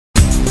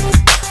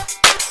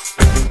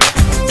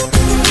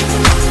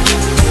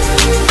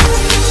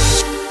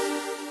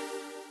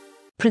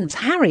Prince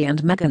Harry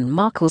and Meghan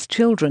Markle's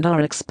children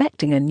are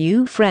expecting a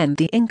new friend,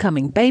 the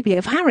incoming baby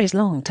of Harry's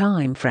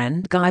longtime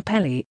friend Guy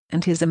Pelly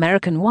and his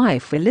American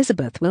wife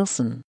Elizabeth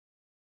Wilson.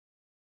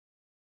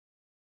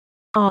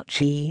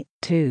 Archie,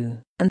 2,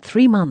 and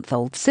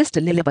 3-month-old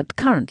sister Lilibet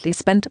currently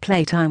spend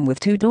playtime with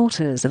two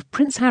daughters of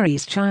Prince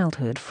Harry's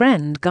childhood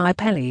friend Guy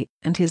Pelly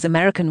and his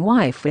American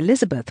wife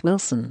Elizabeth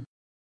Wilson.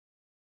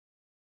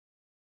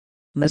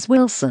 Ms.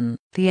 Wilson,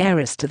 the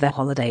heiress to the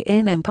Holiday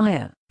Inn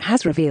empire,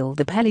 has revealed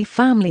the Pelly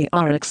family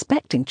are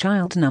expecting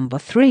child number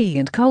 3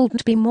 and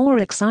couldn't be more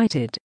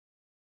excited.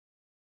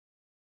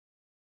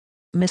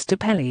 Mr.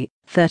 Pelly,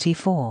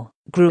 34,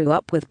 grew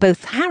up with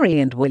both Harry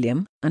and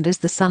William and is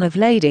the son of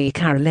Lady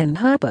Caroline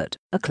Herbert,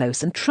 a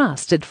close and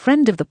trusted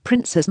friend of the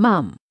prince's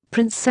mum,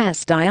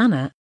 Princess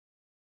Diana.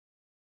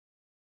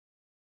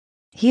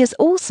 He is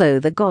also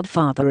the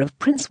godfather of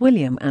Prince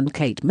William and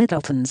Kate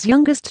Middleton's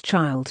youngest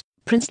child,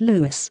 Prince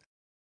Louis.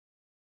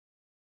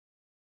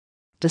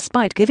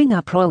 Despite giving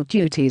up royal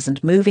duties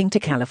and moving to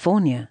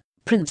California,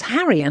 Prince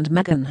Harry and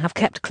Meghan have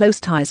kept close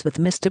ties with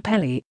Mr.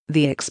 Pelly,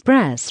 The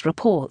Express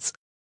reports.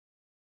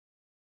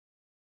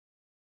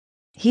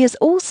 He is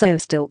also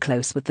still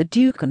close with the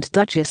Duke and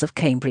Duchess of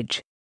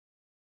Cambridge.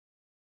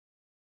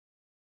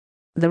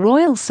 The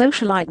royal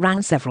socialite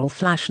ran several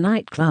flash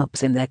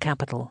nightclubs in their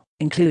capital,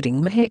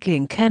 including Mahiki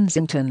in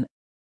Kensington.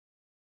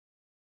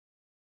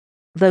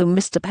 Though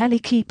Mr. Pelly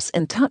keeps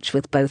in touch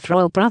with both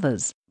royal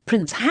brothers,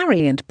 Prince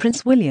Harry and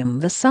Prince William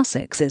the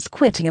Sussex is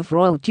quitting of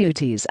royal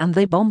duties and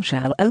the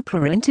bombshell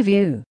Oprah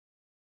interview.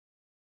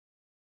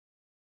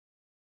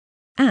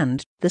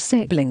 And the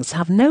siblings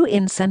have no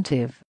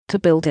incentive to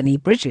build any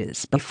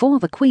bridges before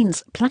the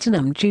Queen's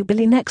Platinum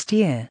Jubilee next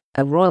year,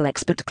 a royal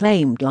expert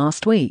claimed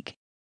last week.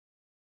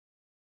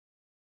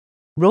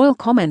 Royal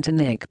commentator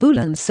Nick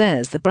Bullen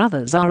says the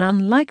brothers are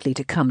unlikely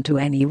to come to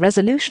any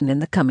resolution in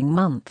the coming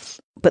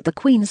months, but the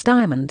Queen's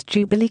Diamond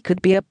Jubilee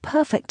could be a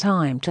perfect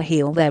time to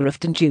heal their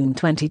rift in June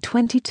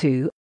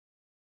 2022.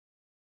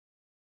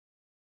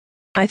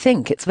 "I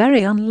think it's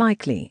very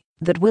unlikely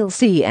that we'll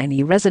see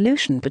any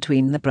resolution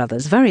between the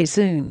brothers very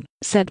soon,"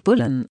 said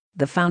Bullen,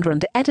 the founder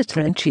and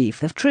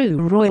editor-in-chief of True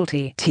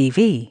Royalty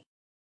TV.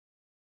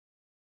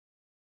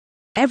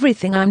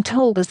 "Everything I'm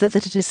told is that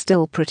it is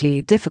still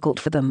pretty difficult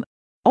for them.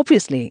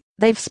 Obviously,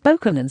 they've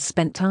spoken and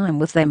spent time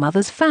with their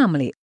mother's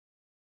family.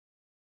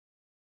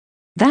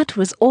 That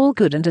was all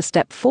good and a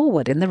step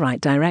forward in the right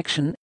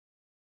direction."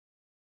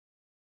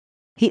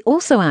 He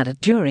also added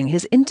during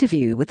his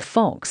interview with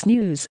Fox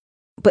News,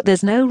 "But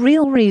there's no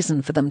real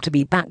reason for them to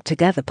be back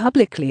together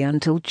publicly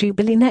until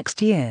Jubilee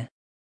next year."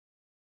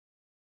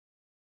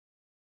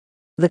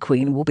 The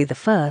Queen will be the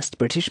first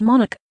British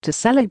monarch to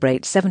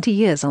celebrate 70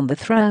 years on the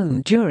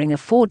throne during a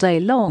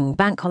 4-day-long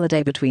bank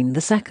holiday between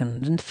the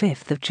 2nd and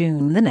 5th of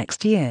June the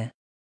next year.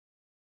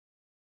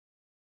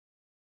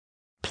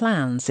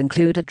 Plans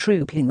include a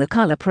Trooping the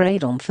Colour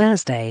parade on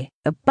Thursday,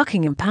 a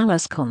Buckingham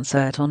Palace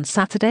concert on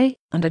Saturday,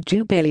 and a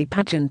Jubilee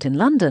pageant in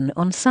London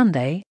on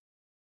Sunday.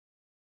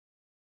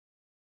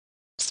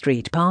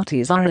 Street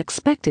parties are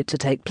expected to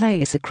take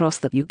place across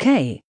the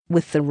UK,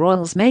 with the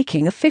royals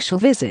making official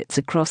visits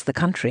across the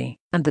country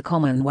and the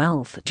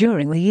Commonwealth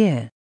during the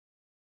year.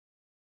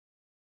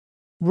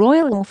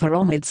 Royal author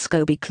Omid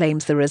Scobie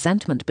claims the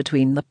resentment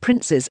between the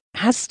princes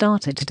has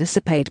started to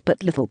dissipate,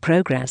 but little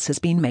progress has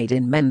been made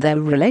in mending their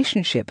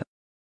relationship.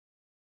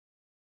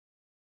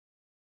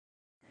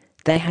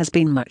 There has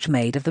been much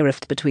made of the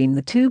rift between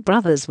the two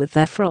brothers, with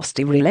their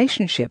frosty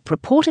relationship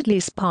reportedly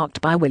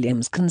sparked by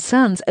William's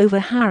concerns over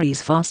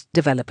Harry's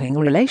fast-developing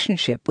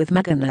relationship with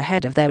Meghan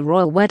ahead of their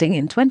royal wedding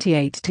in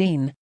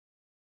 2018.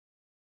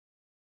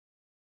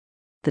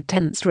 The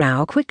tense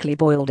row quickly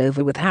boiled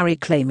over, with Harry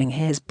claiming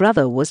his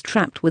brother was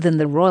trapped within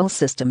the royal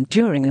system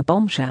during a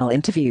bombshell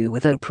interview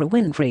with Oprah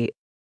Winfrey.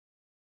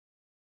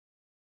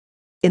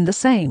 In the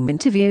same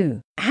interview,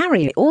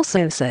 Harry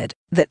also said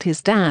that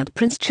his dad,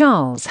 Prince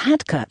Charles,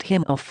 had cut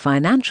him off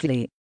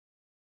financially.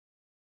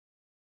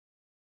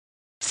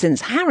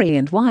 Since Harry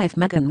and wife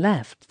Meghan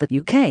left the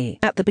UK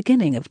at the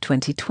beginning of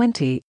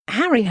 2020,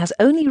 Harry has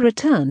only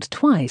returned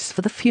twice: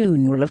 for the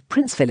funeral of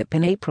Prince Philip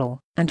in April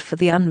and for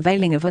the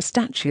unveiling of a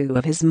statue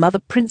of his mother,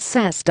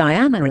 Princess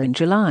Diana, in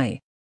July.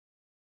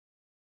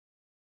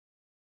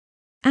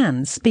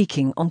 And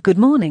speaking on Good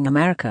Morning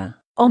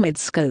America, Omid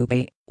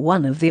Scobie,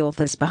 one of the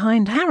authors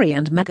behind Harry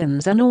and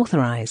Meghan's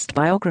unauthorized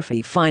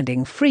biography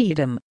Finding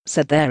Freedom,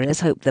 said there is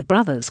hope the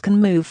brothers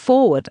can move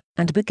forward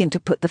and begin to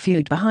put the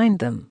feud behind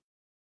them.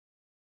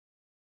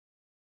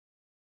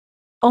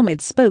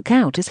 Omid spoke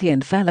out as he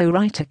and fellow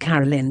writer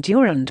Carolyn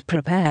Durand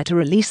prepare to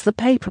release the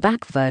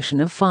paperback version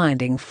of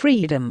Finding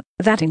Freedom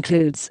that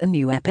includes a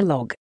new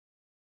epilogue.